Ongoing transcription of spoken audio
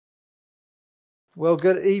Well,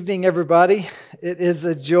 good evening, everybody. It is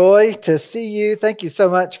a joy to see you. Thank you so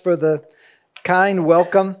much for the kind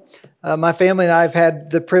welcome. My family and I have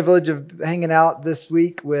had the privilege of hanging out this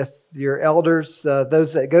week with your elders,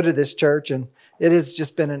 those that go to this church, and it has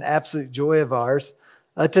just been an absolute joy of ours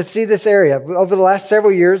to see this area. Over the last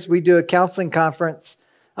several years, we do a counseling conference.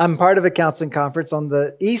 I'm part of a counseling conference on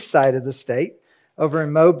the east side of the state, over in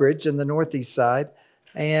Mobridge in the northeast side.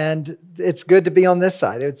 And it's good to be on this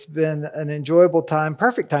side. It's been an enjoyable time,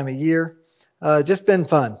 perfect time of year, just been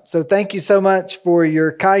fun. So thank you so much for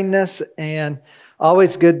your kindness, and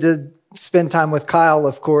always good to spend time with Kyle,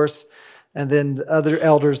 of course, and then the other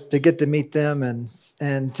elders, to get to meet them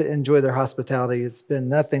and to enjoy their hospitality. It's been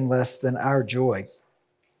nothing less than our joy.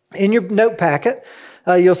 In your note packet,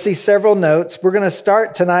 you'll see several notes. We're going to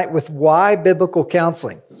start tonight with why biblical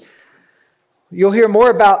counseling. You'll hear more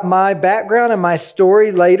about my background and my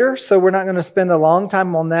story later, so we're not going to spend a long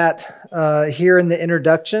time on that here in the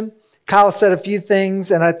introduction. Kyle said a few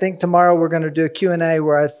things, and I think tomorrow we're going to do a Q&A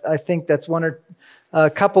where I think that's one or a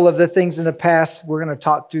couple of the things in the past we're going to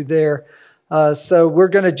talk through there. So we're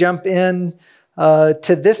going to jump in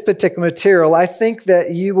to this particular material. I think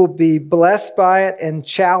that you will be blessed by it and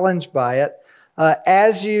challenged by it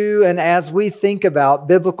as we think about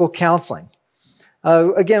biblical counseling.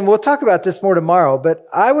 Again, we'll talk about this more tomorrow, but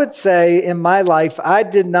I would say in my life, I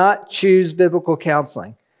did not choose biblical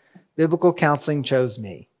counseling. Biblical counseling chose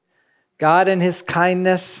me. God in his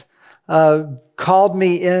kindness called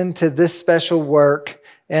me into this special work.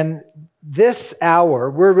 And this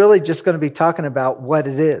hour, we're really just going to be talking about what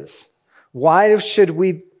it is. Why should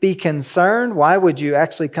we be concerned? Why would you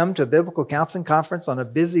actually come to a biblical counseling conference on a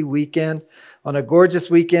busy weekend, on a gorgeous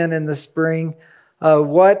weekend in the spring?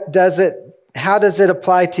 How does it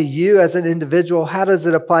apply to you as an individual? How does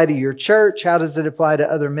it apply to your church? How does it apply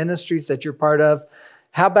to other ministries that you're part of?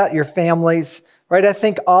 How about your families? Right? I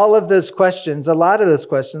think all of those questions, a lot of those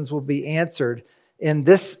questions will be answered in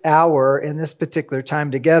this hour, in this particular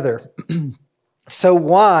time together. So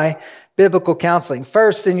why biblical counseling?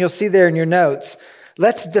 First, and you'll see there in your notes,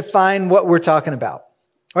 let's define what we're talking about.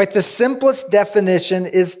 Right? The simplest definition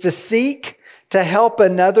is to seek to help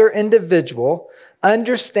another individual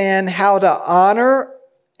understand how to honor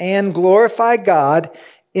and glorify God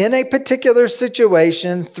in a particular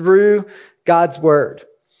situation through God's word.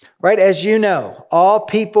 Right? As you know, all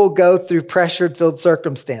people go through pressure-filled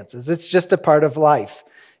circumstances. It's just a part of life.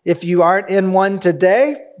 If you aren't in one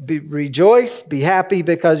today, rejoice, be happy,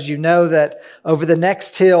 because you know that over the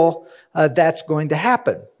next hill, that's going to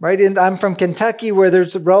happen. Right? And I'm from Kentucky, where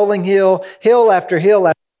there's a rolling hill after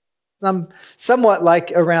hill. I'm somewhat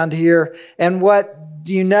like around here. And what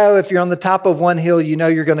do you know? If you're on the top of one hill, you know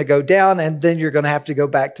you're going to go down, and then you're going to have to go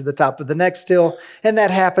back to the top of the next hill. And that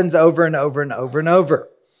happens over and over and over and over.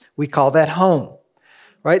 We call that home,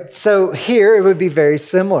 right? So here it would be very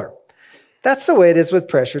similar. That's the way it is with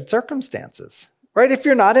pressured circumstances, right? If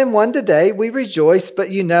you're not in one today, we rejoice, but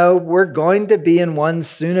you know we're going to be in one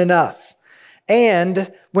soon enough.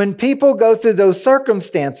 And when people go through those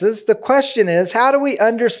circumstances, the question is, how do we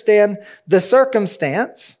understand the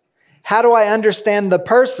circumstance? How do I understand the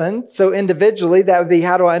person? So individually, that would be,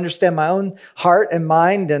 how do I understand my own heart and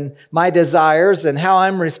mind and my desires and how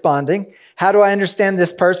I'm responding? How do I understand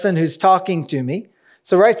this person who's talking to me?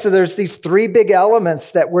 So there's these three big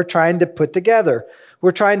elements that we're trying to put together.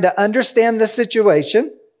 We're trying to understand the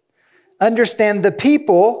situation, understand the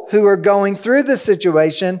people who are going through the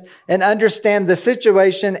situation, and understand the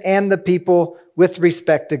situation and the people with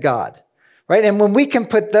respect to God, right? And when we can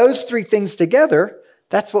put those three things together,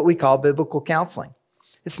 that's what we call biblical counseling.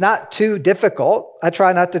 It's not too difficult. I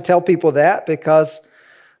try not to tell people that because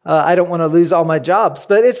I don't want to lose all my jobs,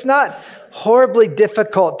 but it's not horribly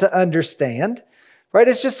difficult to understand, right?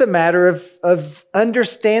 It's just a matter of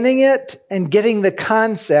understanding it and getting the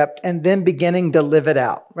concept and then beginning to live it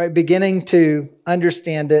out, right? Beginning to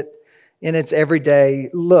understand it in its everyday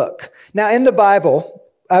look. Now, in the Bible,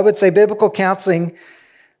 I would say biblical counseling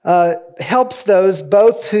helps those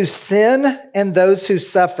both who sin and those who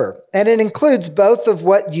suffer. And it includes both of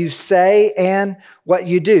what you say and what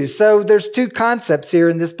you do. So there's two concepts here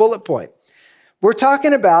in this bullet point. We're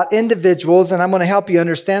talking about individuals, and I'm going to help you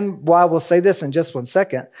understand why we'll say this in just one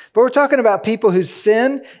second. But we're talking about people who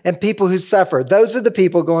sin and people who suffer. Those are the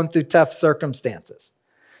people going through tough circumstances.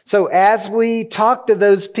 So as we talk to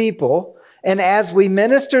those people and as we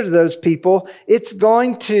minister to those people,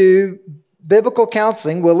 biblical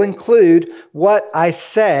counseling will include what I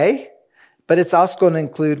say, but it's also going to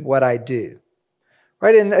include what I do.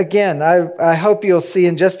 Right? And again, I hope you'll see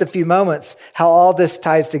in just a few moments how all this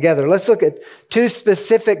ties together. Let's look at two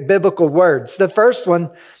specific biblical words. The first one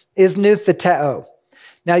is nutheteo.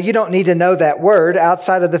 Now, you don't need to know that word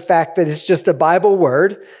outside of the fact that it's just a Bible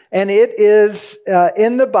word. And it is,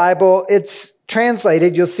 in the Bible, it's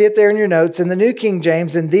translated, you'll see it there in your notes, in the New King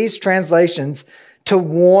James, in these translations, to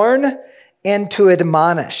warn and to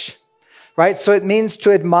admonish, right? So it means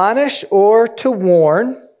to admonish or to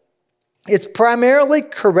warn. It's primarily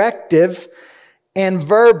corrective and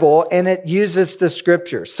verbal, and it uses the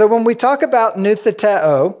scriptures. So when we talk about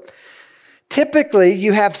nutheteo, typically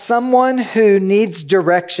you have someone who needs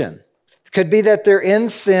direction. It could be that they're in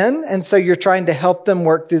sin, and so you're trying to help them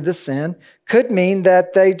work through the sin. Could mean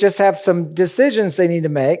that they just have some decisions they need to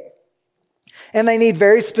make, and they need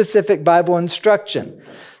very specific Bible instruction.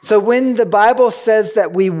 So when the Bible says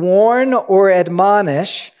that we warn or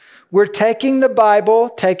admonish, we're taking the Bible,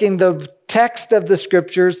 taking the text of the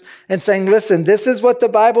scriptures and saying, listen, this is what the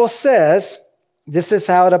Bible says. This is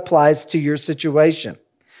how it applies to your situation.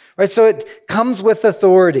 Right? So it comes with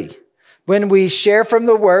authority. When we share from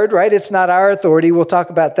the word, right, it's not our authority. We'll talk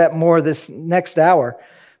about that more this next hour.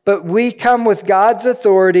 But we come with God's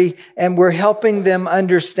authority and we're helping them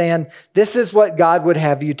understand this is what God would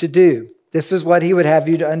have you to do. This is what he would have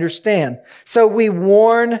you to understand. So we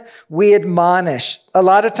warn, we admonish. A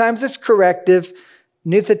lot of times it's corrective.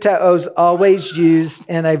 Nutheteo is always used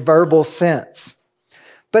in a verbal sense.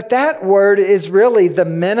 But that word is really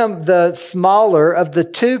the smaller of the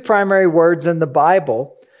two primary words in the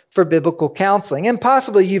Bible for biblical counseling. And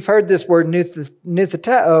possibly you've heard this word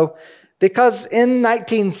nutheteo because in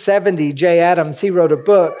 1970, Jay Adams, he wrote a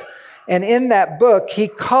book. And in that book, he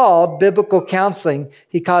called biblical counseling,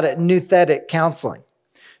 he called it nuthetic counseling.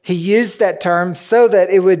 He used that term so that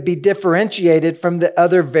it would be differentiated from the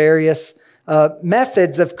other various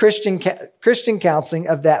methods of Christian counseling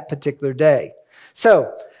of that particular day.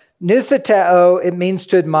 So, nutheteo, it means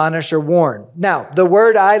to admonish or warn. Now, the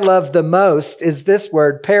word I love the most is this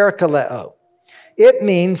word, parakaleo. It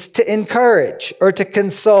means to encourage or to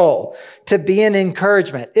console, to be an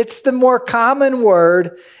encouragement. It's the more common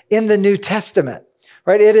word in the New Testament,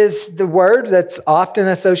 right? It is the word that's often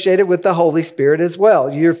associated with the Holy Spirit as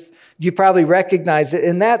well. You probably recognize it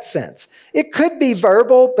in that sense. It could be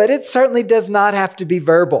verbal, but it certainly does not have to be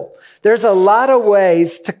verbal. There's a lot of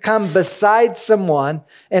ways to come beside someone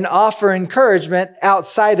and offer encouragement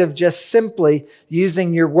outside of just simply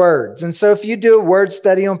using your words. And so if you do a word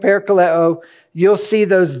study on parakaleo, you'll see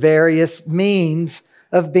those various means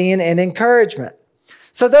of being an encouragement.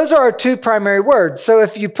 So those are our two primary words. So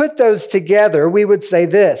if you put those together, we would say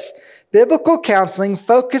this: biblical counseling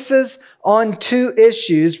focuses on two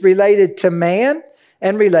issues related to man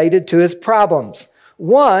and related to his problems.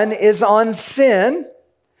 One is on sin,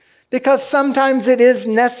 because sometimes it is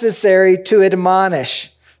necessary to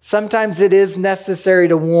admonish. Sometimes it is necessary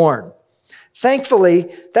to warn.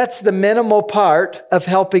 Thankfully, that's the minimal part of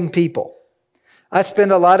helping people. I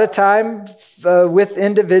spend a lot of time with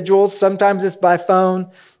individuals. Sometimes it's by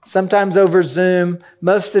phone, sometimes over Zoom.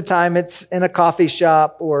 Most of the time it's in a coffee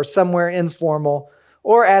shop or somewhere informal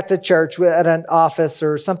or at the church at an office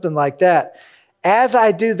or something like that. As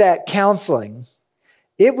I do that counseling,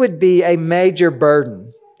 it would be a major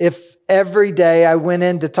burden if every day I went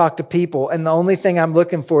in to talk to people and the only thing I'm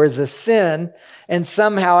looking for is a sin and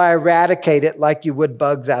somehow I eradicate it like you would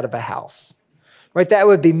bugs out of a house. Right? That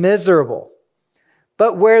would be miserable.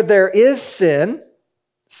 But where there is sin,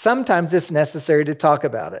 sometimes it's necessary to talk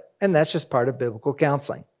about it. And that's just part of biblical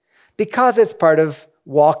counseling because it's part of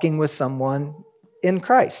walking with someone in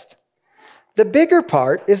Christ. The bigger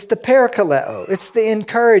part is the parakaleo. It's the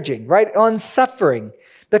encouraging, right? On suffering,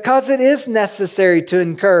 because it is necessary to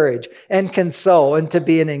encourage and console and to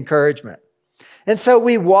be an encouragement. And so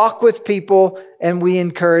we walk with people and we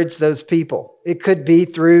encourage those people. It could be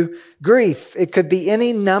through grief. It could be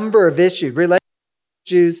any number of issues, relationship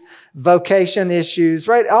issues, vocation issues,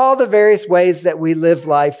 right? All the various ways that we live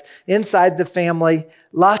life inside the family.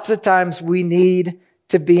 Lots of times we need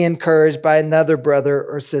to be encouraged by another brother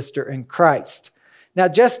or sister in Christ. Now,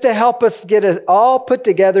 just to help us get it all put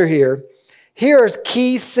together here are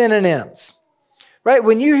key synonyms, right?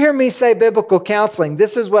 When you hear me say biblical counseling,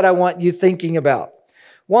 this is what I want you thinking about.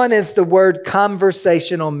 One is the word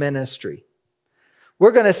conversational ministry.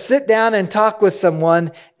 We're going to sit down and talk with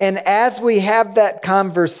someone, and as we have that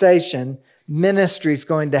conversation, ministry is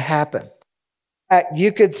going to happen. In fact,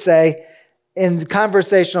 you could say in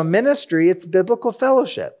conversational ministry, it's biblical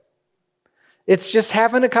fellowship. It's just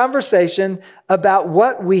having a conversation about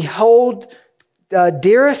what we hold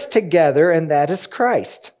dearest together, and that is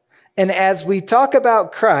Christ. And as we talk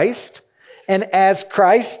about Christ, and as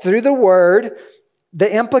Christ through the word,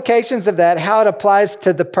 the implications of that, how it applies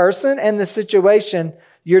to the person and the situation,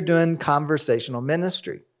 you're doing conversational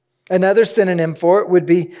ministry. Another synonym for it would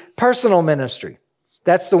be personal ministry.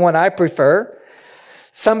 That's the one I prefer.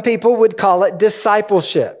 Some people would call it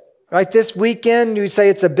discipleship. Right? This weekend, you say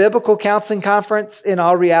it's a biblical counseling conference. In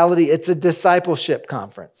all reality, it's a discipleship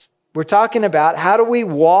conference. We're talking about how do we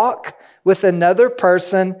walk with another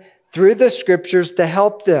person through the scriptures to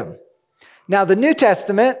help them. Now, the New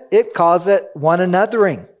Testament, it calls it one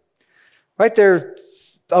anothering. Right? There are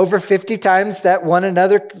over 50 times that one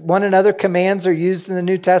another commands are used in the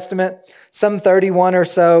New Testament, some 31 or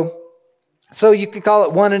so. So you could call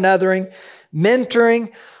it one anothering,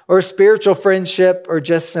 mentoring, or spiritual friendship, or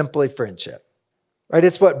just simply friendship. Right?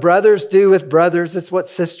 It's what brothers do with brothers. It's what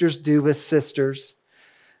sisters do with sisters.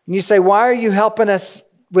 And you say, why are you helping us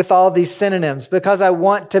with all these synonyms? Because I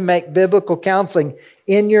want to make biblical counseling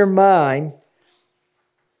in your mind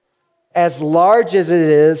as large as it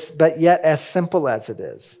is, but yet as simple as it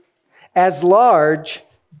is. As large,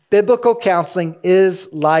 biblical counseling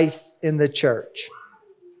is life in the church.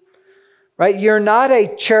 Right? You're not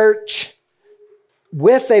a church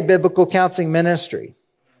with a biblical counseling ministry.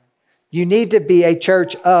 You need to be a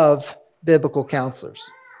church of biblical counselors.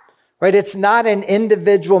 Right? It's not an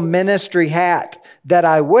individual ministry hat that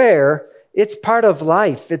I wear. It's part of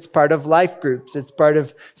life. It's part of life groups. It's part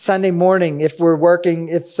of Sunday morning. If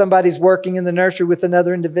somebody's working in the nursery with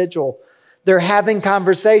another individual, they're having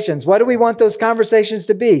conversations. What do we want those conversations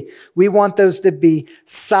to be? We want those to be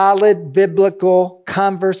solid biblical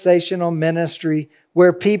conversational ministry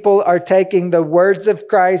where people are taking the words of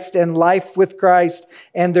Christ and life with Christ,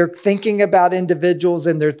 and they're thinking about individuals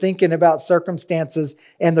and they're thinking about circumstances,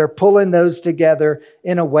 and they're pulling those together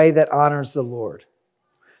in a way that honors the Lord.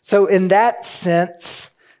 So in that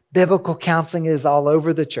sense, biblical counseling is all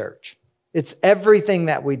over the church. It's everything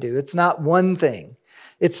that we do. It's not one thing.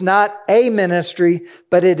 It's not a ministry,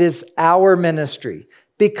 but it is our ministry.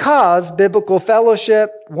 Because biblical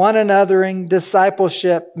fellowship, one anothering,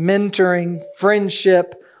 discipleship, mentoring,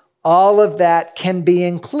 friendship, all of that can be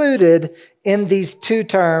included in these two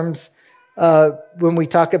terms when we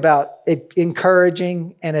talk about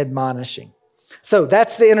encouraging and admonishing. So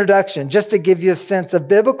that's the introduction, just to give you a sense of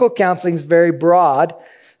biblical counseling is very broad.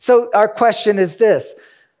 So our question is this.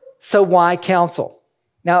 So why counsel?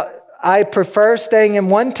 Now, I prefer staying in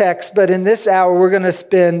one text, but in this hour,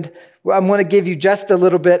 I'm going to give you just a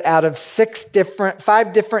little bit out of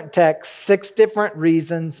 5 different texts, 6 different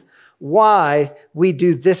reasons why we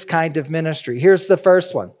do this kind of ministry. Here's the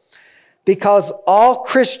first one. Because all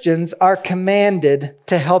Christians are commanded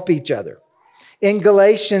to help each other. In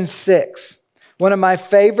Galatians 6, one of my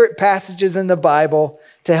favorite passages in the Bible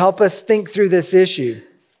to help us think through this issue.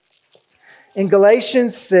 In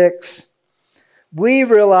Galatians 6, we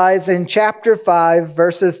realize in chapter 5,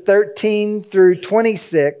 verses 13 through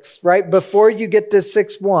 26, right before you get to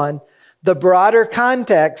 6:1, the broader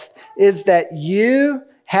context is that you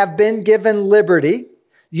have been given liberty.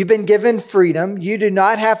 You've been given freedom. You do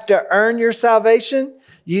not have to earn your salvation.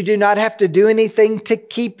 You do not have to do anything to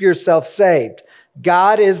keep yourself saved.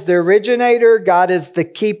 God is the originator. God is the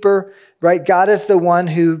keeper, right? God is the one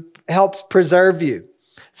who helps preserve you.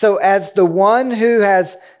 So as the one who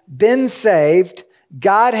has been saved,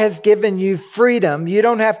 God has given you freedom. You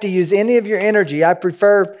don't have to use any of your energy. I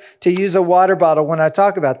prefer to use a water bottle when I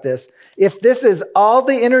talk about this. If this is all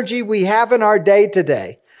the energy we have in our day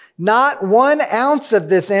today, not 1 ounce of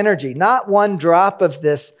this energy, not 1 drop of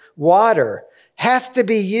this water has to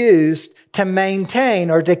be used to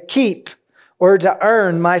maintain or to keep or to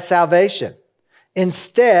earn my salvation.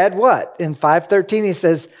 Instead, what? In 5:13, he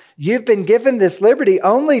says, you've been given this liberty,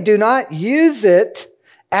 only do not use it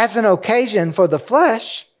as an occasion for the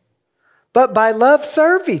flesh, but by love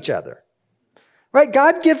serve each other. Right?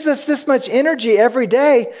 God gives us this much energy every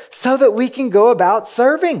day so that we can go about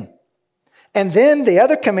serving. And then the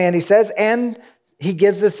other command he says, and he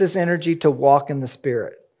gives us this energy to walk in the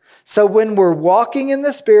Spirit. So when we're walking in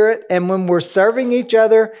the Spirit and when we're serving each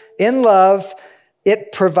other in love,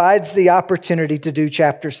 it provides the opportunity to do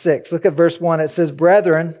chapter 6. Look at verse 1. It says,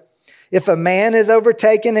 brethren, if a man is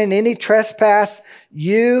overtaken in any trespass,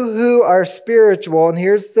 you who are spiritual, and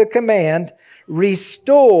here's the command,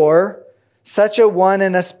 restore such a one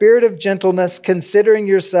in a spirit of gentleness, considering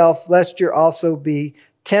yourself, lest you also be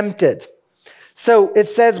tempted. So it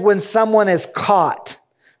says when someone is caught,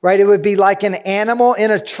 right? It would be like an animal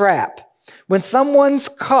in a trap. When someone's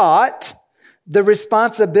caught, the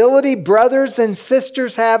responsibility brothers and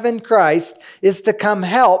sisters have in Christ is to come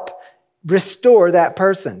help restore that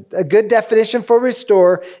person. A good definition for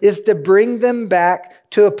restore is to bring them back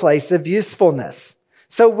to a place of usefulness.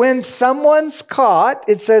 So when someone's caught,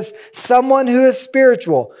 it says someone who is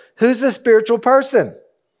spiritual. Who's a spiritual person?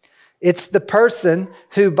 It's the person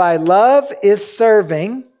who by love is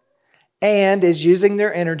serving and is using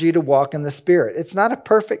their energy to walk in the Spirit. It's not a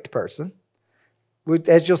perfect person.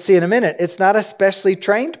 As you'll see in a minute, it's not a specially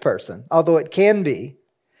trained person, although it can be.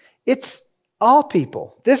 It's all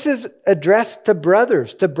people. This is addressed to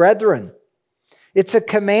brothers, to brethren. It's a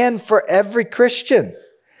command for every Christian.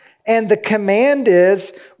 And the command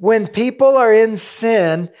is, when people are in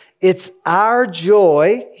sin, it's our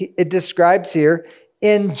joy, it describes here,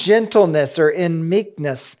 in gentleness or in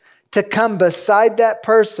meekness, to come beside that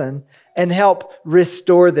person and help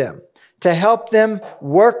restore them, to help them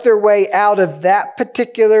work their way out of that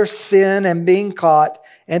particular sin and being caught,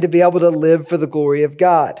 and to be able to live for the glory of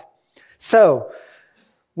God. So,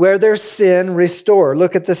 where there's sin, restore.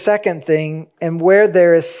 Look at the second thing. And where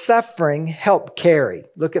there is suffering, help carry.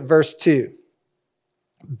 Look at verse 2.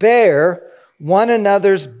 Bear one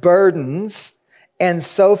another's burdens and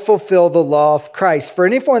so fulfill the law of Christ. For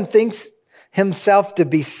anyone thinks himself to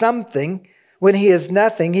be something when he is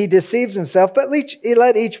nothing, he deceives himself. But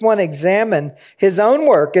let each one examine his own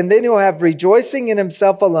work, and then he'll have rejoicing in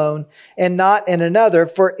himself alone and not in another.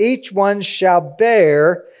 For each one shall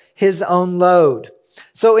bear his own load.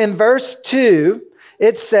 So in verse 2,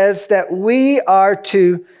 it says that we are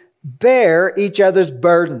to bear each other's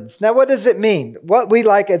burdens. Now, what does it mean? What we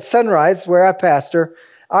like at Sunrise, where I pastor,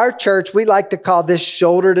 our church, we like to call this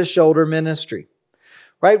shoulder-to-shoulder ministry,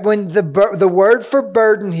 right? When the word for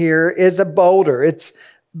burden here is a boulder. It's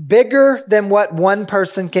bigger than what one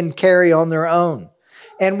person can carry on their own.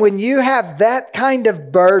 And when you have that kind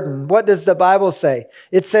of burden, what does the Bible say?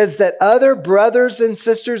 It says that other brothers and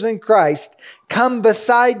sisters in Christ come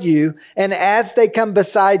beside you, and as they come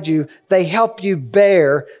beside you, they help you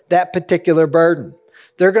bear that particular burden.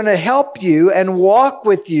 They're going to help you and walk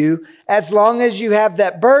with you as long as you have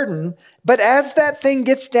that burden. But as that thing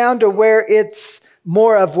gets down to where it's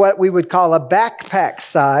more of what we would call a backpack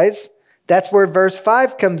size, that's where verse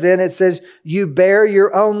 5 comes in. It says, you bear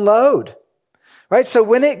your own load. Right? So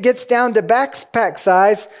when it gets down to backpack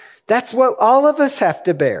size, that's what all of us have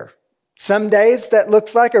to bear. Some days that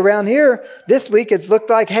looks like around here, this week it's looked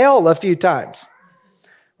like hell a few times.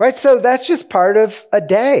 Right? So that's just part of a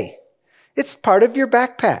day. It's part of your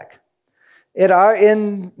backpack.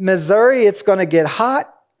 In Missouri, it's going to get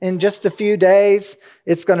hot in just a few days.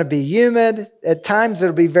 It's going to be humid. At times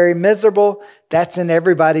it'll be very miserable. That's in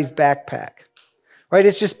everybody's backpack. Right?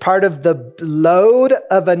 It's just part of the load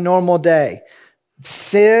of a normal day.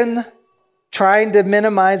 Sin, trying to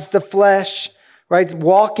minimize the flesh, right?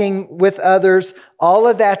 Walking with others, all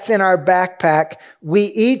of that's in our backpack. We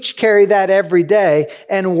each carry that every day.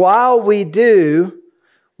 And while we do,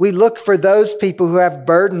 we look for those people who have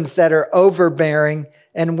burdens that are overbearing.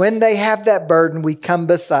 And when they have that burden, we come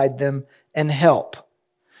beside them and help.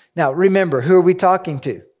 Now, remember, who are we talking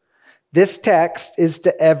to? This text is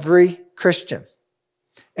to every Christian.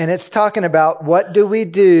 And it's talking about what do we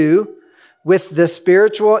do with the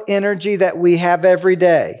spiritual energy that we have every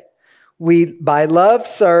day. We, by love,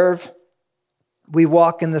 serve. We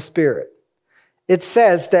walk in the Spirit. It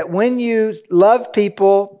says that when you love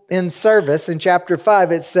people in service, in chapter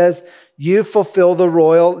 5, it says you fulfill the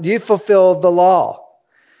law.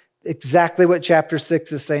 Exactly what chapter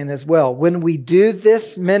 6 is saying as well. When we do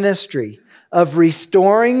this ministry of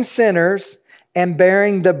restoring sinners and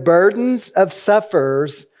bearing the burdens of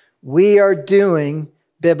sufferers, we are doing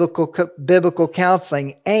biblical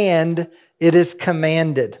counseling, and it is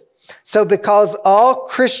commanded. So because all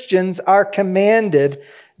Christians are commanded,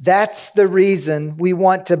 that's the reason we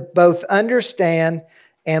want to both understand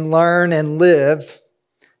and learn and live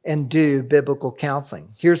and do biblical counseling.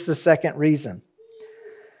 Here's the second reason.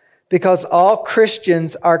 Because all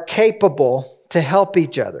Christians are capable to help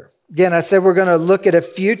each other. Again, I said we're going to look at a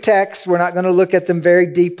few texts. We're not going to look at them very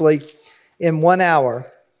deeply in 1 hour.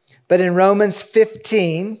 But in Romans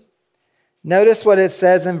 15, notice what it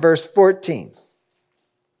says in verse 14.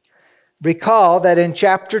 Recall that in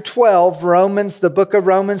chapter 12, the book of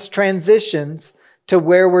Romans transitions to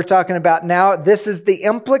where we're talking about now. This is the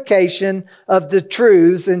implication of the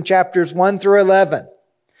truths in chapters 1 through 11.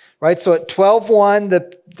 Right? So at 12:1,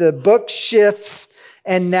 the book shifts,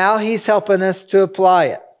 and now he's helping us to apply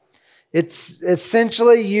it. It's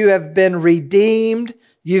essentially you have been redeemed,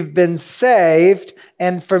 you've been saved,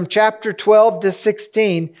 and from chapter 12 to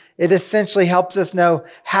 16, it essentially helps us know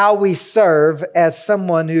how we serve as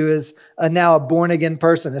someone who is now a born-again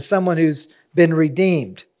person, as someone who's been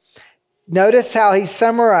redeemed. Notice how he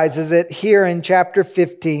summarizes it here in chapter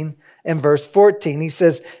 15 and verse 14. He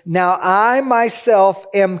says, "Now I myself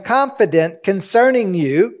am confident concerning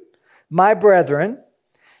you, my brethren,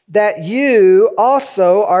 that you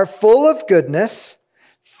also are full of goodness,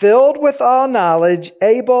 filled with all knowledge,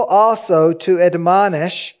 able also to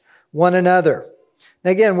admonish one another. Now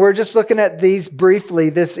again, we're just looking at these briefly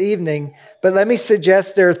this evening, but let me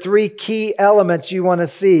suggest there are three key elements you want to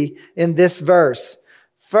see in this verse.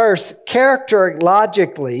 First,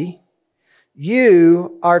 characterologically,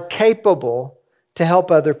 you are capable to help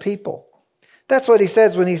other people. That's what he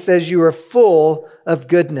says when he says you are full of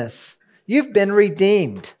goodness. You've been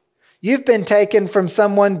redeemed. You've been taken from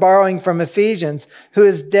someone, borrowing from Ephesians, who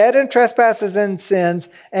is dead in trespasses and sins,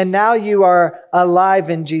 and now you are alive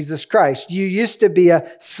in Jesus Christ. You used to be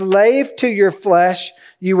a slave to your flesh.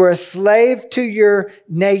 You were a slave to your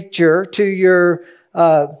nature, to your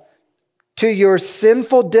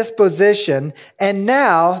sinful disposition, and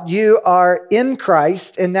now you are in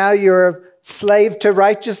Christ, and now you're a slave to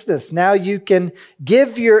righteousness. Now you can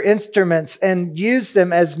give your instruments and use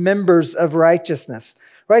them as members of righteousness.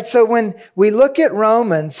 Right? So when we look at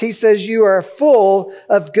Romans, he says you are full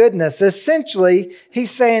of goodness. Essentially,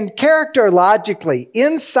 he's saying characterologically,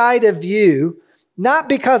 inside of you, not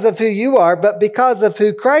because of who you are, but because of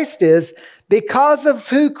who Christ is, because of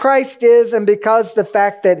who Christ is, and because the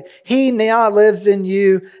fact that he now lives in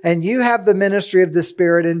you, and you have the ministry of the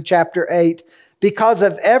Spirit in chapter 8, because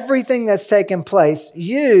of everything that's taken place,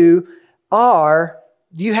 you have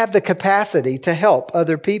the capacity to help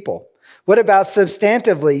other people. What about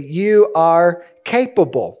substantively? You are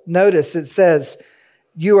capable. Notice it says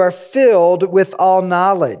you are filled with all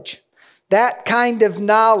knowledge. That kind of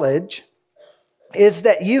knowledge is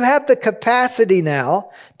that you have the capacity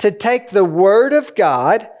now to take the Word of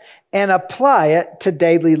God and apply it to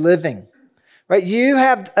daily living. Right? You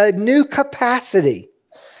have a new capacity.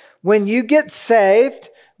 When you get saved,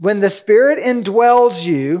 when the Spirit indwells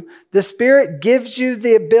you, the Spirit gives you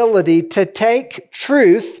the ability to take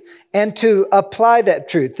truth and to apply that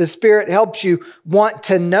truth. The Spirit helps you want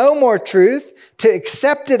to know more truth, to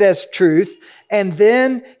accept it as truth, and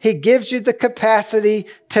then he gives you the capacity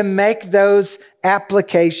to make those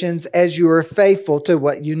applications as you are faithful to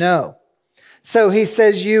what you know. So he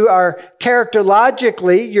says you are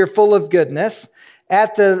characterologically, you're full of goodness.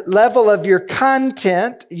 At the level of your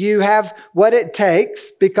content, you have what it takes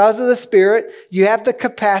because of the Spirit. You have the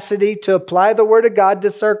capacity to apply the Word of God to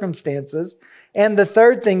circumstances. And the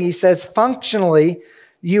third thing he says, functionally,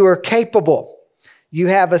 you are capable. You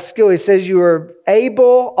have a skill. He says you are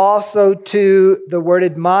able also to, the word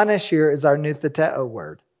admonish here is our nutheteo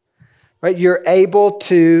word, right? You're able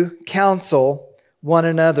to counsel one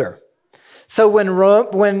another. So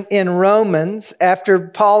when in Romans, after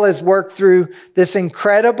Paul has worked through this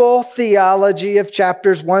incredible theology of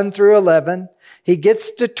chapters 1 through 11, he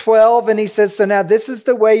gets to 12 and he says, so now this is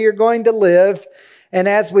the way you're going to live. And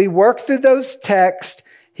as we work through those texts,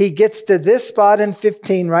 he gets to this spot in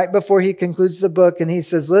 15 right before he concludes the book. And he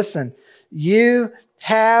says, listen, you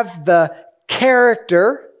have the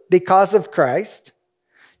character because of Christ.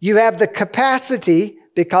 You have the capacity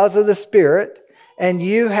because of the Spirit. And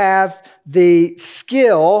you have the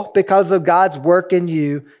skill because of God's work in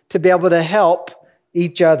you to be able to help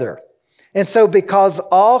each other. And so because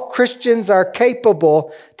all Christians are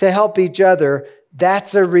capable to help each other,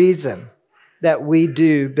 that's a reason that we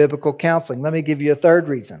do biblical counseling. Let me give you a third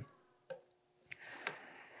reason.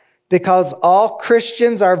 Because all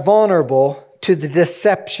Christians are vulnerable to the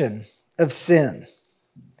deception of sin.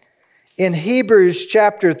 In Hebrews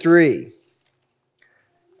chapter 3,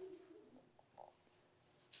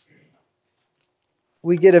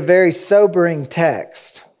 we get a very sobering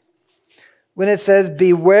text when it says,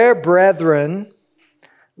 beware, brethren,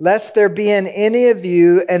 lest there be in any of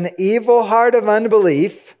you an evil heart of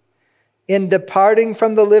unbelief in departing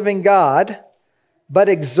from the living God, but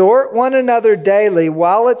exhort one another daily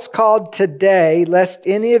while it's called today, lest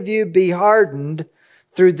any of you be hardened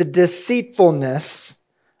through the deceitfulness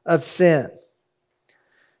of sin.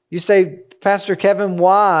 You say, Pastor Kevin,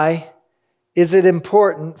 why is it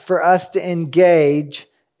important for us to engage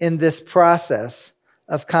in this process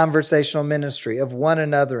of conversational ministry, of one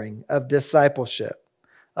anothering, of discipleship,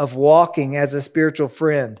 of walking as a spiritual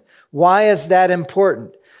friend? Why is that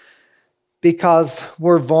important? Because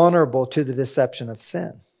we're vulnerable to the deception of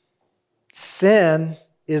sin. Sin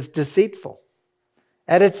is deceitful.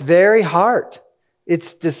 At its very heart,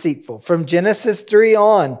 it's deceitful. From Genesis 3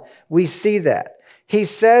 on, we see that. He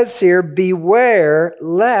says here, beware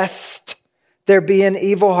lest there be an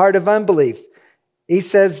evil heart of unbelief. He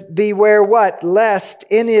says, beware what? Lest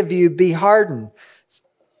any of you be hardened.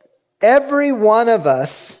 Every one of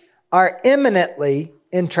us are imminently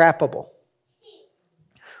entrappable.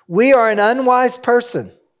 We are an unwise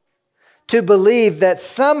person to believe that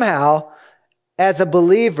somehow, as a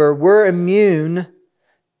believer, we're immune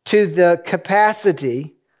to the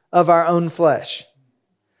capacity of our own flesh,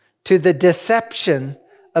 to the deception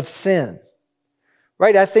of sin.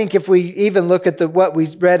 Right? I think if we even look at what we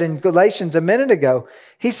read in Galatians a minute ago,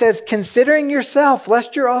 he says, considering yourself,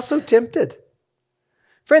 lest you're also tempted.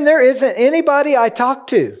 Friend, there isn't anybody I talk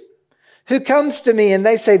to who comes to me and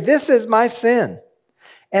they say, this is my sin.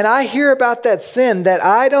 And I hear about that sin that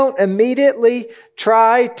I don't immediately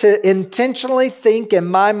try to intentionally think in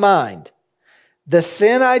my mind, the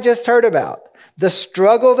sin I just heard about, the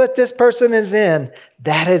struggle that this person is in,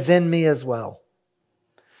 that is in me as well.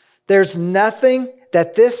 There's nothing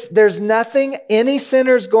any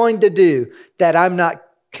sinner's going to do that I'm not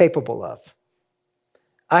capable of.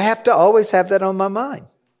 I have to always have that on my mind.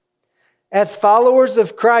 As followers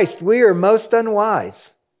of Christ, we are most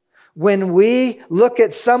unwise when we look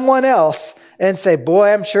at someone else and say,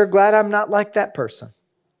 boy, I'm sure glad I'm not like that person.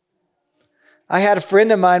 I had a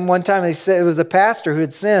friend of mine one time, he said it was a pastor who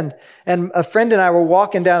had sinned, and a friend and I were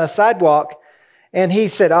walking down a sidewalk, and he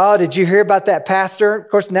said, oh, did you hear about that pastor? Of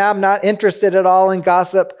course, now I'm not interested at all in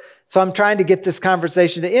gossip, so I'm trying to get this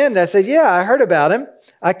conversation to end. I said, yeah, I heard about him.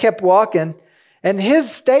 I kept walking, and his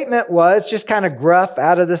statement was just kind of gruff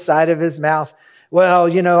out of the side of his mouth. Well,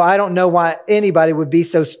 I don't know why anybody would be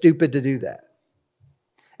so stupid to do that.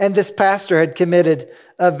 And this pastor had committed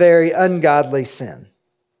a very ungodly sin.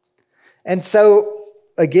 And so,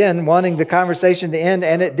 again, wanting the conversation to end,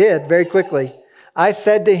 and it did very quickly, I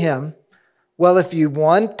said to him, well, if you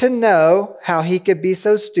want to know how he could be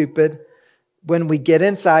so stupid, when we get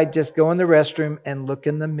inside, just go in the restroom and look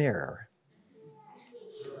in the mirror.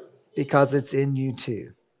 Because it's in you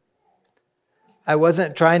too. I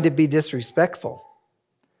wasn't trying to be disrespectful.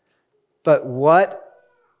 But what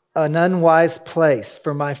an unwise place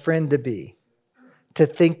for my friend to be, to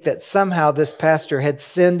think that somehow this pastor had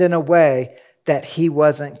sinned in a way that he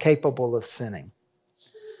wasn't capable of sinning.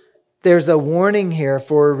 There's a warning here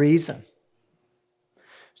for a reason.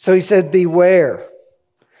 So he said, beware,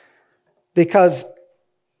 because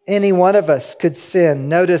any one of us could sin.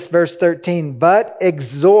 Notice verse 13, but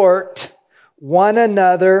exhort one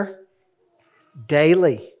another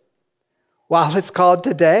daily, while it's called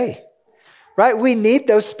today. Right? We need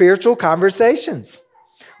those spiritual conversations.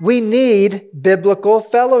 We need biblical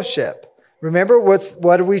fellowship. Remember,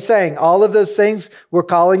 what are we saying? All of those things, we're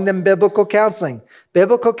calling them biblical counseling.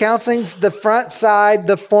 Biblical counseling's the front side,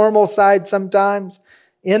 the formal side sometimes,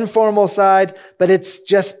 informal side, but it's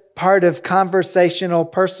just part of conversational,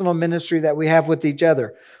 personal ministry that we have with each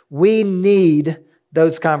other. We need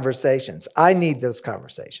those conversations. I need those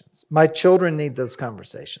conversations. My children need those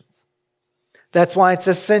conversations. That's why it's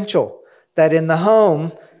essential that in the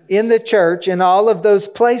home, in the church, in all of those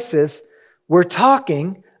places, we're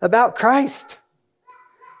talking about Christ.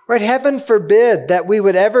 Right? Heaven forbid that we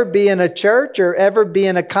would ever be in a church or ever be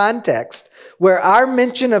in a context where our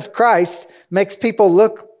mention of Christ makes people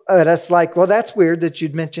look at us like, well, that's weird that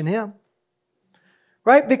you'd mention him.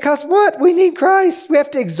 Right? Because what? We need Christ. We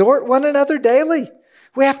have to exhort one another daily.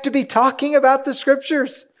 We have to be talking about the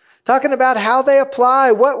scriptures, talking about how they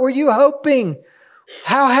apply. What were you hoping?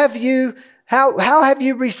 How have you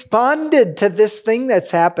responded to this thing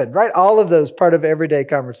that's happened? Right? All of those part of everyday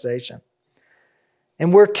conversation.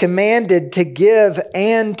 And we're commanded to give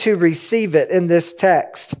and to receive it in this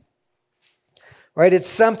text. Right? It's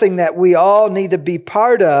something that we all need to be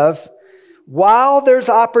part of while there's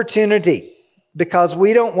opportunity, because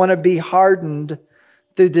we don't want to be hardened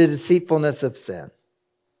through the deceitfulness of sin.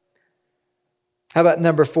 How about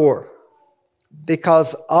number 4?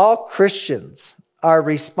 Because all Christians are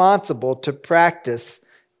responsible to practice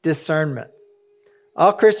discernment.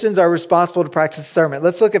 All Christians are responsible to practice discernment.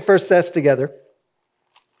 Let's look at 1 Thess together.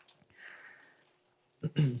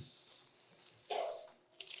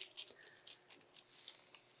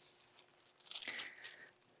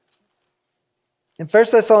 In 1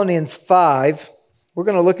 Thessalonians 5, we're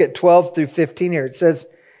going to look at 12 through 15 here. It says,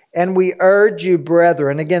 and we urge you,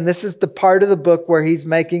 brethren. Again, this is the part of the book where he's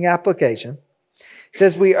making application. It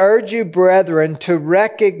says, we urge you, brethren, to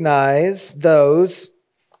recognize those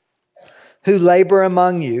who labor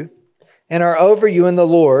among you and are over you in the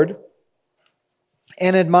Lord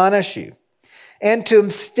and admonish you, and to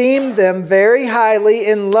esteem them very highly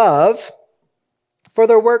in love for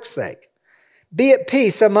their work's sake. Be at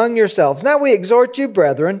peace among yourselves. Now we exhort you,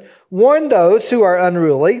 brethren, warn those who are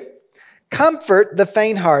unruly, comfort the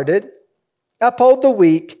faint-hearted, uphold the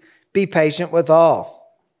weak, be patient with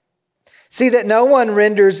all. See that no one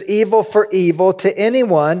renders evil for evil to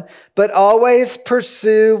anyone, but always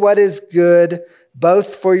pursue what is good,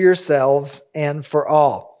 both for yourselves and for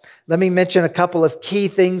all. Let me mention a couple of key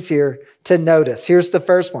things here to notice. Here's the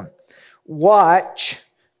first one. Watch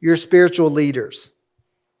your spiritual leaders.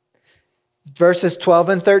 Verses 12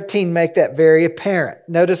 and 13 make that very apparent.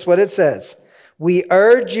 Notice what it says. We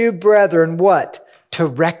urge you, brethren, what? To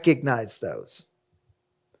recognize those.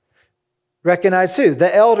 Recognize who?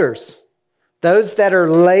 The elders. Those that are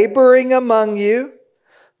laboring among you,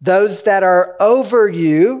 those that are over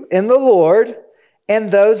you in the Lord,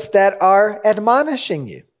 and those that are admonishing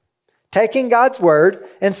you. Taking God's word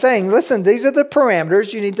and saying, listen, these are the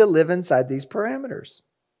parameters. You need to live inside these parameters.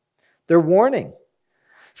 They're warning.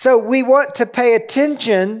 So we want to pay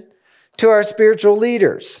attention to our spiritual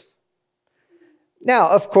leaders. Now,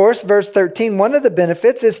 of course, verse 13, one of the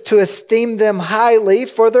benefits is to esteem them highly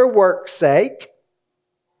for their work's sake.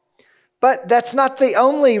 But that's not the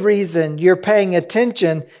only reason you're paying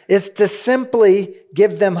attention, is to simply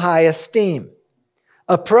give them high esteem.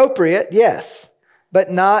 Appropriate, yes,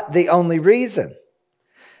 but not the only reason.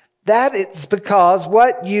 That is because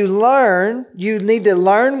what you learn, you need to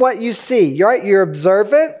learn what you see. Right? You're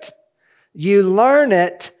observant, you learn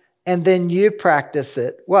it, and then you practice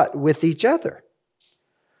it. What? With each other.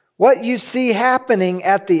 What you see happening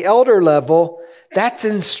at the elder level, that's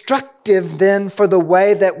instructive then for the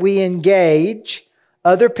way that we engage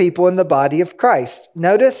other people in the body of Christ.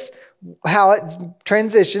 Notice how it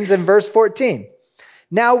transitions in verse 14.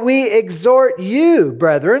 Now we exhort you,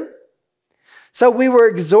 brethren. So we were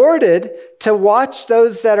exhorted to watch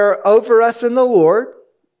those that are over us in the Lord,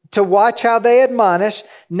 to watch how they admonish.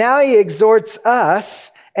 Now he exhorts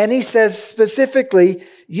us, and he says specifically,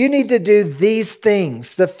 you need to do these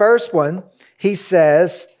things. The first one, he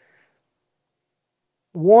says,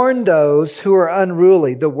 warn those who are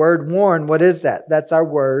unruly. The word warn, what is that? That's our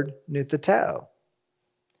word, nuthateo.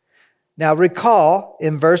 Now recall,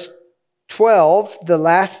 in verse 12, the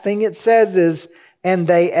last thing it says is, and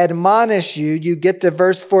they admonish you. You get to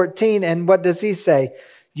verse 14, and what does he say?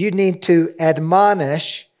 You need to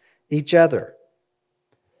admonish each other.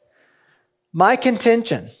 My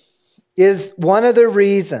contention is one of the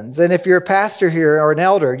reasons, and if you're a pastor here or an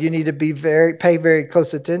elder, you need to pay very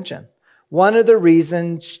close attention. One of the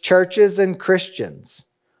reasons churches and Christians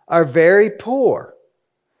are very poor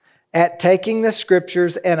at taking the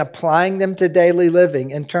scriptures and applying them to daily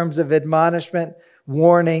living in terms of admonishment,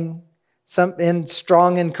 warning, some in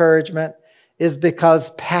strong encouragement, is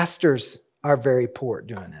because pastors are very poor at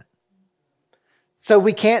doing it. So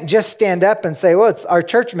we can't just stand up and say, well, it's our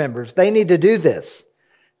church members. They need to do this.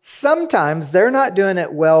 Sometimes they're not doing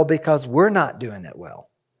it well because we're not doing it well.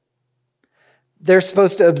 They're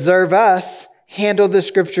supposed to observe us, handle the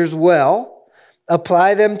scriptures well,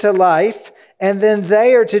 apply them to life, and then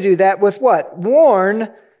they are to do that with what? Warn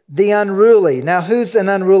the unruly. Now, who's an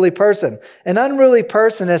unruly person? An unruly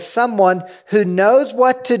person is someone who knows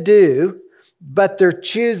what to do, but they're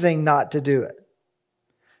choosing not to do it.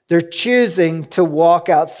 They're choosing to walk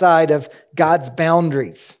outside of God's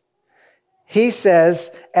boundaries. He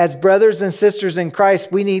says, as brothers and sisters in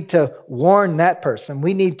Christ, we need to warn that person.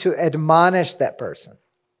 We need to admonish that person.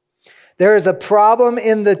 There is a problem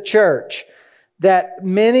in the church that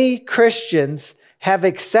many Christians have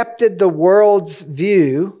accepted the world's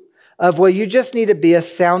view of, well, you just need to be a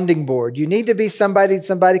sounding board. You need to be somebody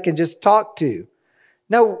can just talk to.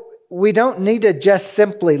 No, we don't need to just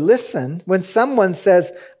simply listen. When someone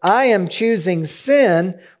says, I am choosing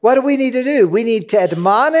sin, what do we need to do? We need to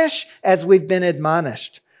admonish as we've been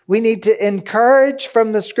admonished. We need to encourage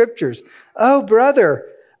from the scriptures. Oh, brother,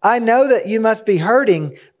 I know that you must be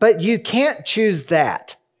hurting, but you can't choose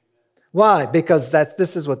that. Why? Because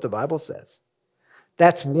this is what the Bible says.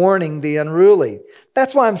 That's warning the unruly.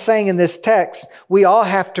 That's why I'm saying in this text, we all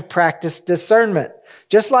have to practice discernment.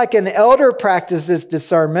 Just like an elder practices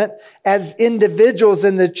discernment, as individuals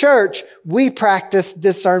in the church, we practice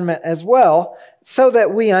discernment as well, so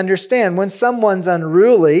that we understand when someone's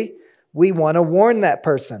unruly, we want to warn that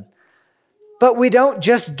person. But we don't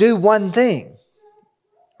just do one thing,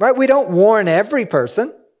 right? We don't warn every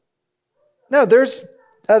person. No, there's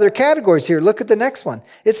other categories here. Look at the next one.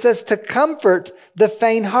 It says to comfort the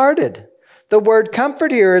faint-hearted. The word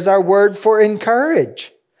comfort here is our word for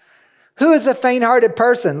encourage. Who is a faint-hearted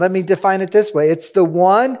person? Let me define it this way. It's the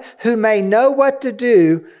one who may know what to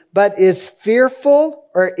do, but is fearful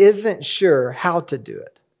or isn't sure how to do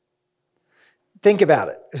it. Think about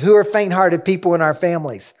it. Who are faint-hearted people in our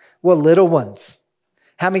families? Well, little ones.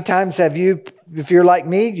 How many times have you, if you're like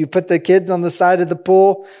me, you put the kids on the side of the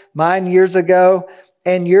pool, mine years ago,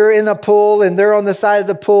 and you're in a pool and they're on the side of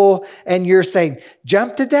the pool and you're saying,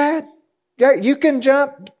 jump to dad. Yeah, you can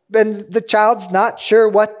jump. And the child's not sure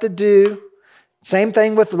what to do. Same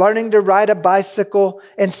thing with learning to ride a bicycle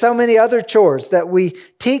and so many other chores that we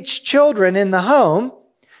teach children in the home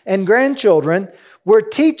and grandchildren. we're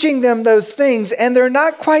teaching them those things and they're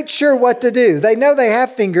not quite sure what to do. They know they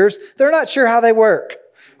have fingers. They're not sure how they work,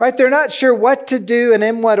 right? They're not sure what to do and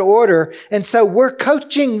in what order. And so we're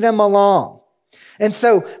coaching them along. And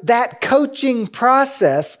so that coaching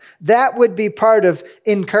process, that would be part of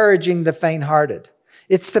encouraging the faint-hearted.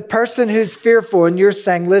 It's the person who's fearful and you're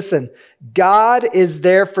saying, listen, God is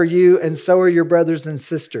there for you and so are your brothers and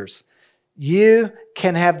sisters. You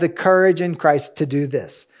can have the courage in Christ to do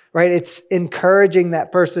this, right? It's encouraging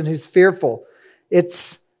that person who's fearful.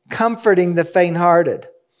 It's comforting the faint-hearted.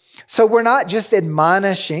 So we're not just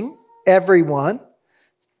admonishing everyone.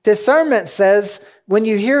 Discernment says when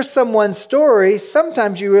you hear someone's story,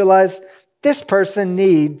 sometimes you realize this person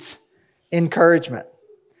needs encouragement.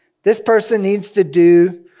 This person needs to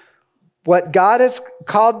do what God has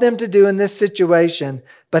called them to do in this situation,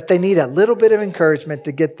 but they need a little bit of encouragement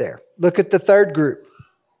to get there. Look at the third group.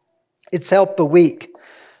 It's help the weak.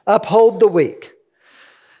 Uphold the weak.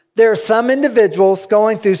 There are some individuals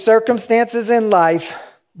going through circumstances in life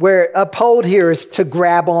where uphold here is to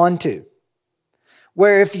grab onto.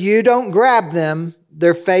 Where if you don't grab them,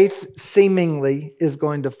 their faith seemingly is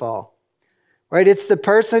going to fall. Right? It's the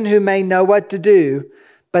person who may know what to do,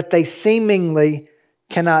 but they seemingly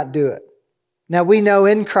cannot do it. Now we know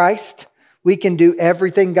in Christ, we can do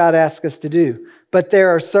everything God asks us to do. But there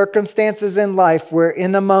are circumstances in life where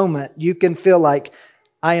in a moment you can feel like,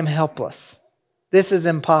 I am helpless. This is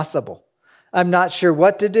impossible. I'm not sure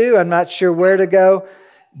what to do. I'm not sure where to go.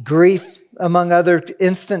 Grief, among other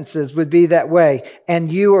instances, would be that way.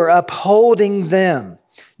 And you are upholding them.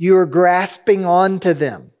 You are grasping onto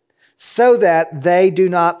them so that they do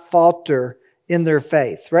not falter in their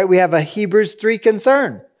faith, right? We have a Hebrews 3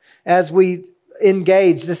 concern as we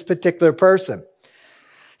engage this particular person.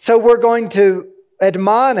 So we're going to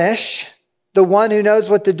admonish the one who knows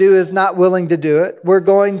what to do is not willing to do it. We're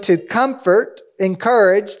going to comfort,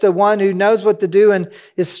 encourage the one who knows what to do and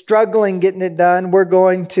is struggling getting it done. We're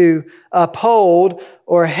going to uphold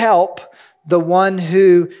or help the one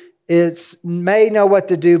who may know what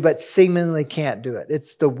to do but seemingly can't do it.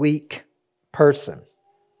 It's the weak person.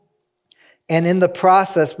 And in the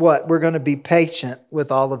process, what? We're going to be patient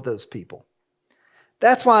with all of those people.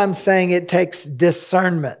 That's why I'm saying it takes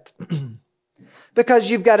discernment.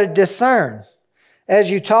 Because you've got to discern.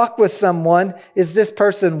 As you talk with someone, is this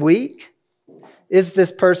person weak? Is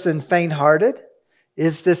this person faint-hearted?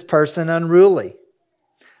 Is this person unruly?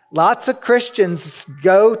 Lots of Christians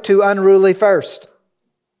go to unruly first.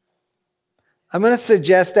 I'm going to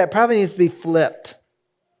suggest that probably needs to be flipped.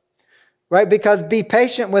 Right? Because be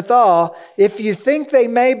patient with all. If you think they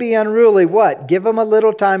may be unruly, what? Give them a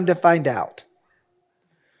little time to find out.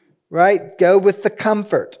 Right? Go with the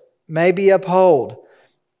comfort. Maybe uphold.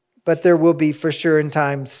 But there will be for sure in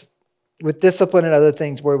times with discipline and other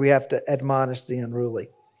things where we have to admonish the unruly.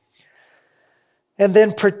 And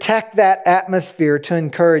then protect that atmosphere to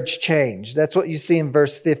encourage change. That's what you see in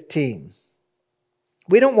verse 15.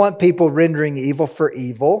 We don't want people rendering evil for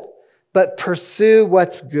evil, but pursue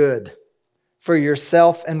what's good for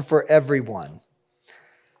yourself and for everyone.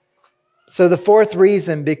 So the fourth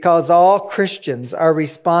reason, because all Christians are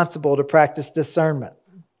responsible to practice discernment.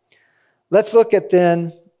 Let's look at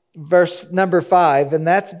then verse number 5, and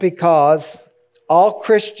that's because all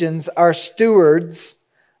Christians are stewards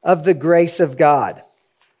of the grace of God.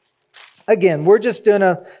 Again, we're just doing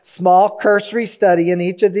a small cursory study in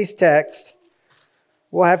each of these texts.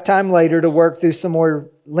 We'll have time later to work through some more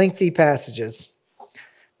lengthy passages.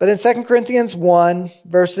 But in 2 Corinthians 1,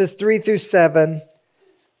 verses 3 through 7,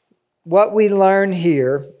 what we learn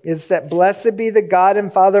here is that blessed be the God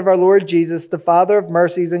and Father of our Lord Jesus, the Father of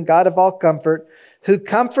mercies and God of all comfort, who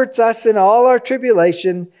comforts us in all our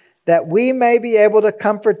tribulation, that we may be able to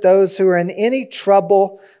comfort those who are in any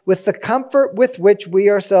trouble with the comfort with which we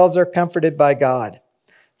ourselves are comforted by God.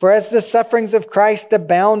 For as the sufferings of Christ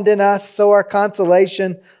abound in us, so our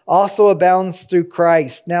consolation also abounds through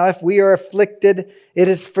Christ. Now, if we are afflicted, it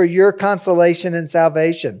is for your consolation and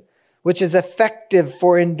salvation, which is effective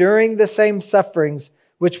for enduring the same sufferings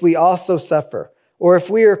which we also suffer. Or if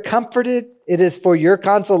we are comforted, it is for your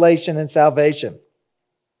consolation and salvation.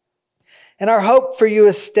 And our hope for you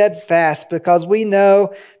is steadfast, because we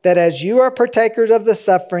know that as you are partakers of the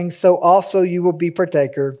suffering, so also you will be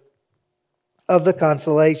partaker of the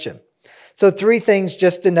consolation. So 3 things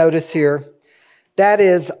just to notice here. That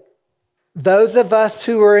is, those of us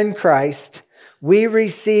who are in Christ, we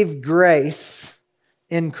receive grace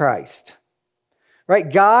in Christ.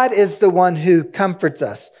 Right? God is the one who comforts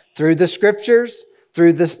us through the Scriptures,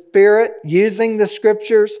 through the Spirit, using the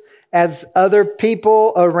Scriptures as other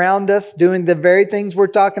people around us doing the very things we're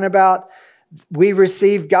talking about. We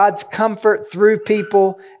receive God's comfort through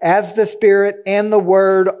people as the Spirit and the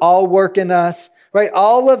Word all work in us, right?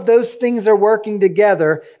 All of those things are working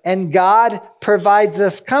together, and God provides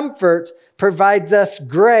us comfort, provides us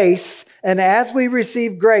grace. And as we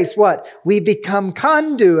receive grace, what? We become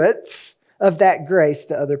conduits of that grace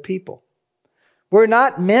to other people. We're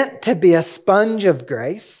not meant to be a sponge of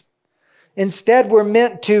grace. Instead, we're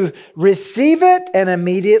meant to receive it and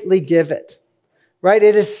immediately give it. Right?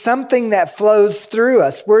 It is something that flows through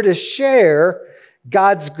us. We're to share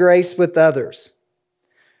God's grace with others.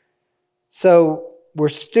 So we're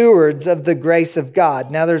stewards of the grace of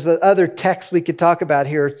God. Now there's other texts we could talk about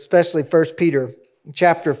here, especially 1 Peter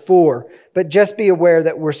chapter 4. But just be aware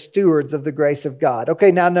that we're stewards of the grace of God.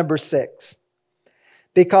 Okay, now number 6.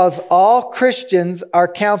 Because all Christians are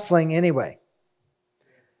counseling anyway.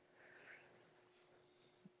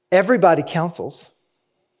 Everybody counsels.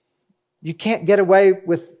 You can't get away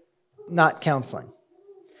with not counseling.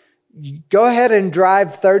 You go ahead and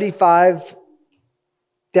drive 35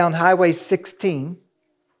 down Highway 16,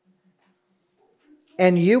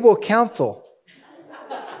 and you will counsel.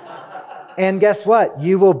 And guess what?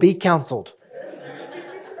 You will be counseled.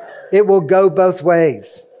 It will go both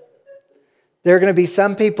ways. There are going to be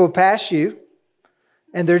some people pass you,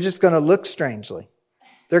 and they're just going to look strangely.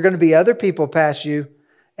 There are going to be other people pass you,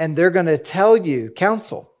 and they're going to tell you,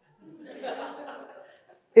 counsel.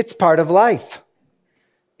 It's part of life.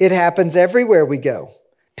 It happens everywhere we go.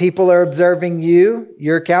 People are observing you,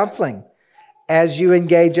 you're counseling. As you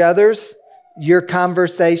engage others, your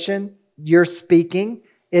conversation, your speaking,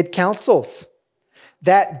 it counsels.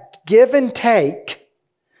 That give and take,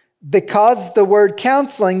 because the word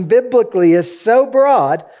counseling biblically is so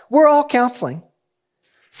broad, we're all counseling.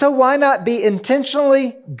 So why not be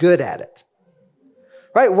intentionally good at it?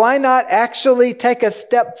 Right? Why not actually take a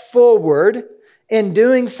step forward in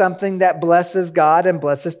doing something that blesses God and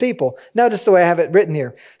blesses people? Notice the way I have it written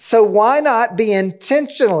here. So why not be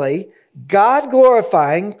intentionally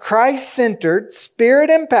God-glorifying, Christ-centered,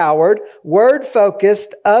 Spirit-empowered,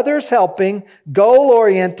 Word-focused, others-helping,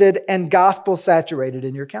 goal-oriented, and gospel-saturated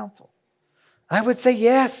in your counsel? I would say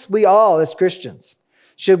yes, we all as Christians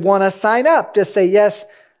should want to sign up to say, yes,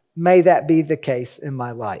 may that be the case in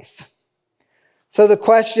my life. So the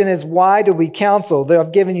question is, why do we counsel?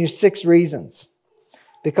 I've given you 6 reasons.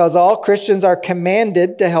 Because all Christians are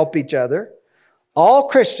commanded to help each other. All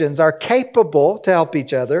Christians are capable to help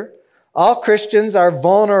each other. All Christians are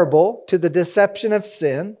vulnerable to the deception of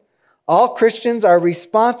sin. All Christians are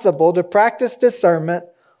responsible to practice discernment.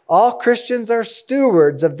 All Christians are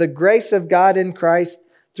stewards of the grace of God in Christ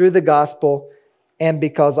through the gospel. And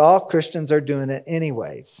because all Christians are doing it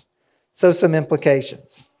anyways. So some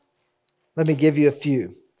implications. Let me give you a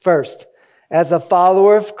few. First, as a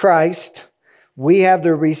follower of Christ, we have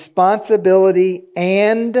the responsibility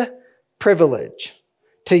and privilege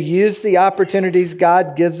to use the opportunities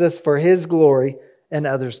God gives us for His glory and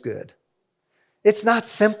others' good. It's not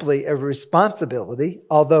simply a responsibility,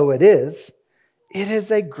 although it is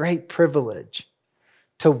a great privilege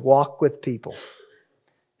to walk with people.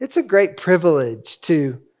 It's a great privilege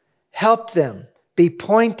to help them be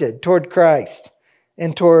pointed toward Christ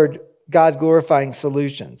and toward God-glorifying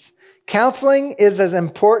solutions. Counseling is as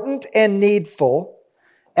important and needful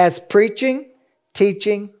as preaching,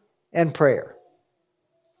 teaching, and prayer.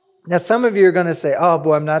 Now, some of you are going to say, oh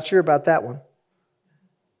boy, I'm not sure about that one.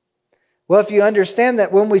 Well, if you understand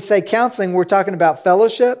that when we say counseling, we're talking about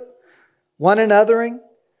fellowship, one anothering.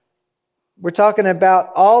 We're talking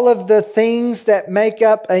about all of the things that make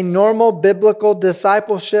up a normal biblical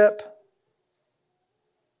discipleship.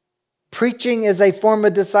 Preaching is a form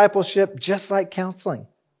of discipleship just like counseling.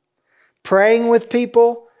 Praying with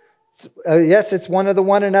people, yes, it's one of the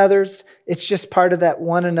one another's. It's just part of that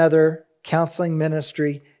one another counseling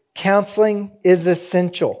ministry. Counseling is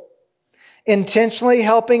essential. Intentionally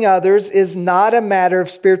helping others is not a matter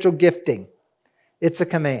of spiritual gifting. It's a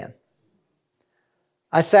command.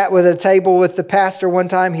 I sat with a table with the pastor one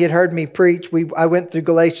time. He had heard me preach. I went through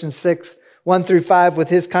Galatians 6, 1 through 5 with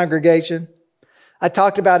his congregation. I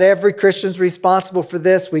talked about every Christian's responsible for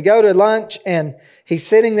this. We go to lunch and he's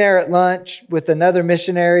sitting there at lunch with another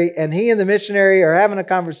missionary, and he and the missionary are having a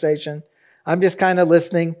conversation. I'm just kind of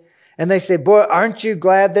listening. And they say, boy, aren't you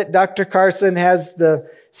glad that Dr. Carson has the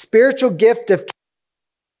spiritual gift of...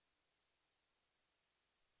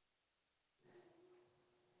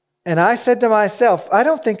 And I said to myself, I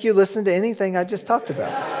don't think you listened to anything I just talked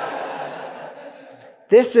about.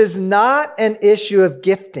 This is not an issue of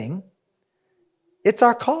gifting. It's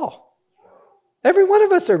our call. Every one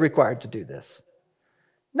of us are required to do this.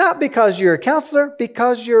 Not because you're a counselor,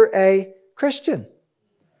 because you're a Christian.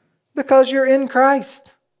 Because you're in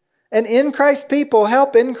Christ. And in Christ people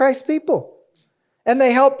help in Christ people. And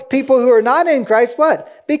they help people who are not in Christ,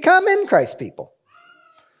 what? Become in Christ people.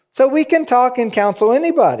 So we can talk and counsel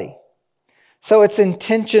anybody. So it's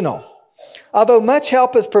intentional. Although much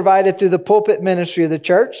help is provided through the pulpit ministry of the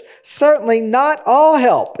church, certainly not all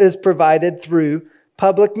help is provided through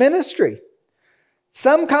public ministry.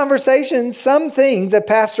 Some conversations, some things a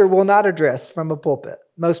pastor will not address from a pulpit.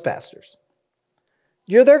 Most pastors.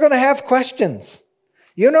 They're going to have questions.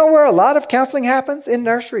 You know where a lot of counseling happens? In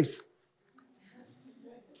nurseries.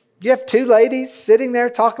 You have two ladies sitting there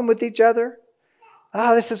talking with each other.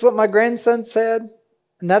 Oh, this is what my grandson said.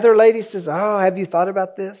 Another lady says, oh, have you thought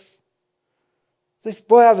about this? So he says,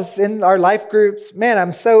 boy, I was in our life groups. Man,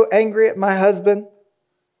 I'm so angry at my husband.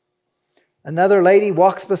 Another lady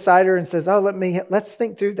walks beside her and says, oh, let's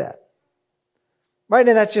think through that. Right,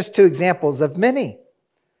 and that's just two examples of many.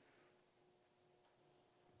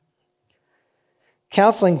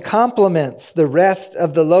 Counseling complements the rest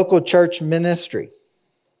of the local church ministry.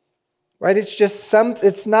 Right?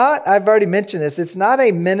 I've already mentioned this, it's not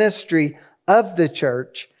a ministry of the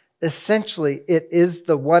church. Essentially, it is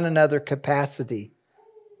the one another capacity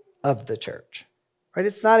of the church. Right?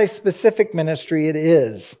 It's not a specific ministry, it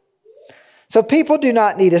is. So people do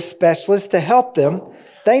not need a specialist to help them.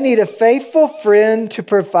 They need a faithful friend to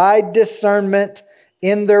provide discernment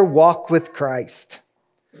in their walk with Christ.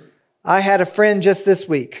 I had a friend just this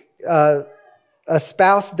week. A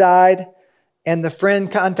spouse died, and the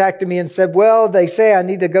friend contacted me and said, well, they say I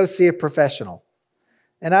need to go see a professional.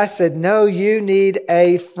 And I said, no, you need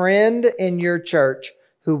a friend in your church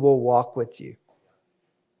who will walk with you.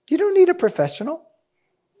 You don't need a professional.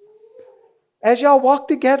 As y'all walk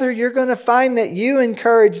together, you're going to find that you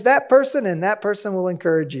encourage that person and that person will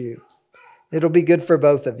encourage you. It'll be good for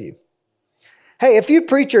both of you. Hey, if you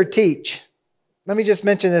preach or teach, let me just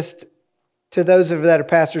mention this to those of you that are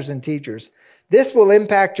pastors and teachers. This will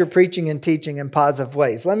impact your preaching and teaching in positive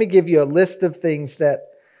ways. Let me give you a list of things that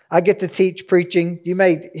I get to teach preaching. You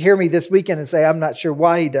may hear me this weekend and say, I'm not sure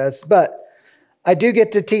why he does, but I do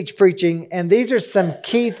get to teach preaching. And these are some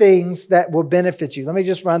key things that will benefit you. Let me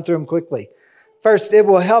just run through them quickly. First, it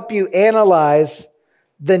will help you analyze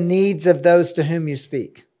the needs of those to whom you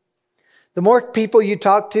speak. The more people you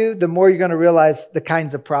talk to, the more you're going to realize the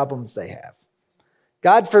kinds of problems they have.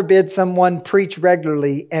 God forbid someone preach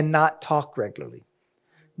regularly and not talk regularly.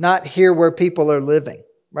 Not hear where people are living,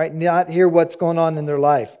 right? Not hear what's going on in their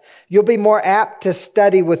life. You'll be more apt to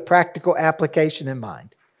study with practical application in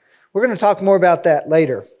mind. We're going to talk more about that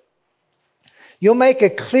later. You'll make a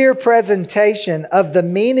clear presentation of the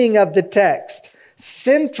meaning of the text,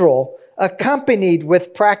 central, accompanied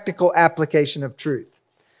with practical application of truth.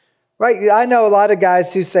 Right? I know a lot of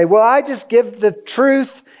guys who say, well, I just give the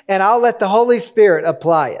truth and I'll let the Holy Spirit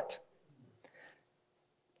apply it.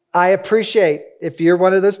 I appreciate, if you're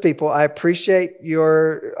one of those people, I appreciate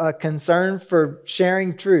your concern for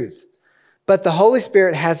sharing truth. But the Holy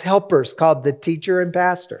Spirit has helpers called the teacher and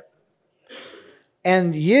pastor.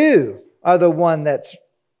 And you are the one that's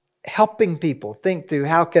helping people think through,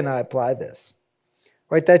 how can I apply this?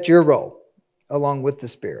 Right? That's your role, along with the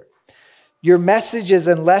Spirit. Your messages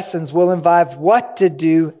and lessons will involve what to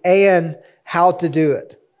do and how to do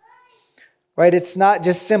it. Right? It's not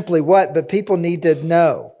just simply what, but people need to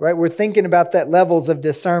know. Right? We're thinking about that levels of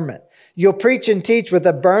discernment. You'll preach and teach with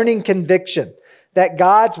a burning conviction that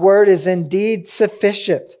God's word is indeed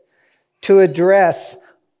sufficient to address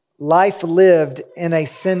life lived in a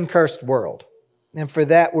sin-cursed world. And for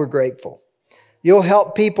that, we're grateful. You'll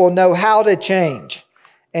help people know how to change.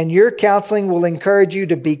 And your counseling will encourage you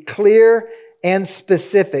to be clear and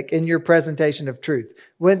specific in your presentation of truth.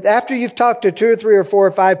 After you've talked to 2 or 3 or 4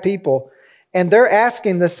 or 5 people, and they're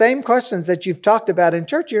asking the same questions that you've talked about in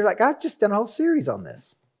church, you're like, I've just done a whole series on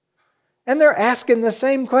this. And they're asking the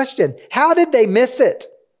same question. How did they miss it?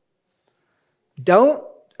 Don't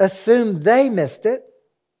assume they missed it.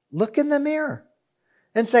 Look in the mirror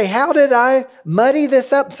and say, how did I muddy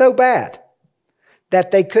this up so bad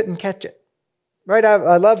that they couldn't catch it? Right?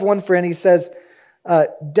 I love one friend. He says,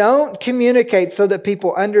 don't communicate so that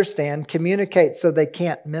people understand. Communicate so they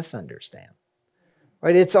can't misunderstand.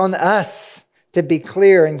 Right? It's on us to be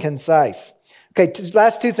clear and concise. Okay,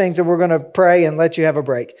 last 2 things, and we're going to pray and let you have a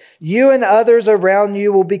break. You and others around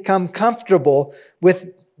you will become comfortable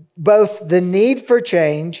with both the need for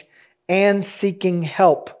change and seeking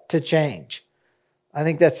help to change. I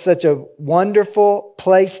think that's such a wonderful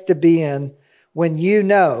place to be in when you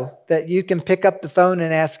know that you can pick up the phone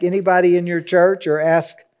and ask anybody in your church or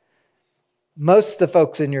ask most of the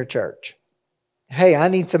folks in your church, hey, I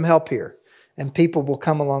need some help here. And people will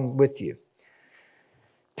come along with you.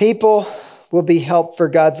 People will be helped for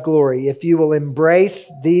God's glory if you will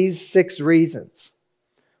embrace these 6 reasons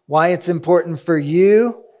why it's important for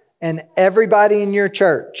you and everybody in your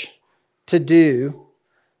church to do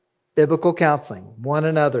biblical counseling, one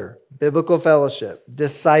another, biblical fellowship,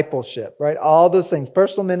 discipleship, right? All those things,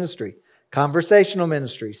 personal ministry, conversational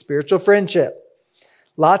ministry, spiritual friendship.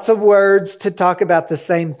 Lots of words to talk about the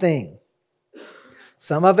same thing.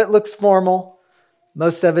 Some of it looks formal.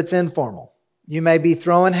 Most of it's informal. You may be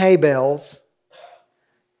throwing hay bales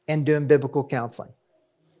and doing biblical counseling,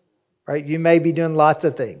 right? You may be doing lots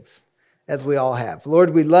of things, as we all have.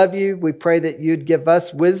 Lord, we love you. We pray that you'd give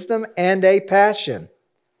us wisdom and a passion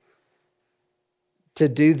to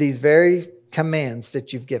do these very commands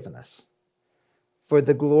that you've given us for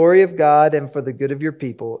the glory of God and for the good of your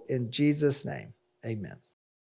people. In Jesus' name, amen.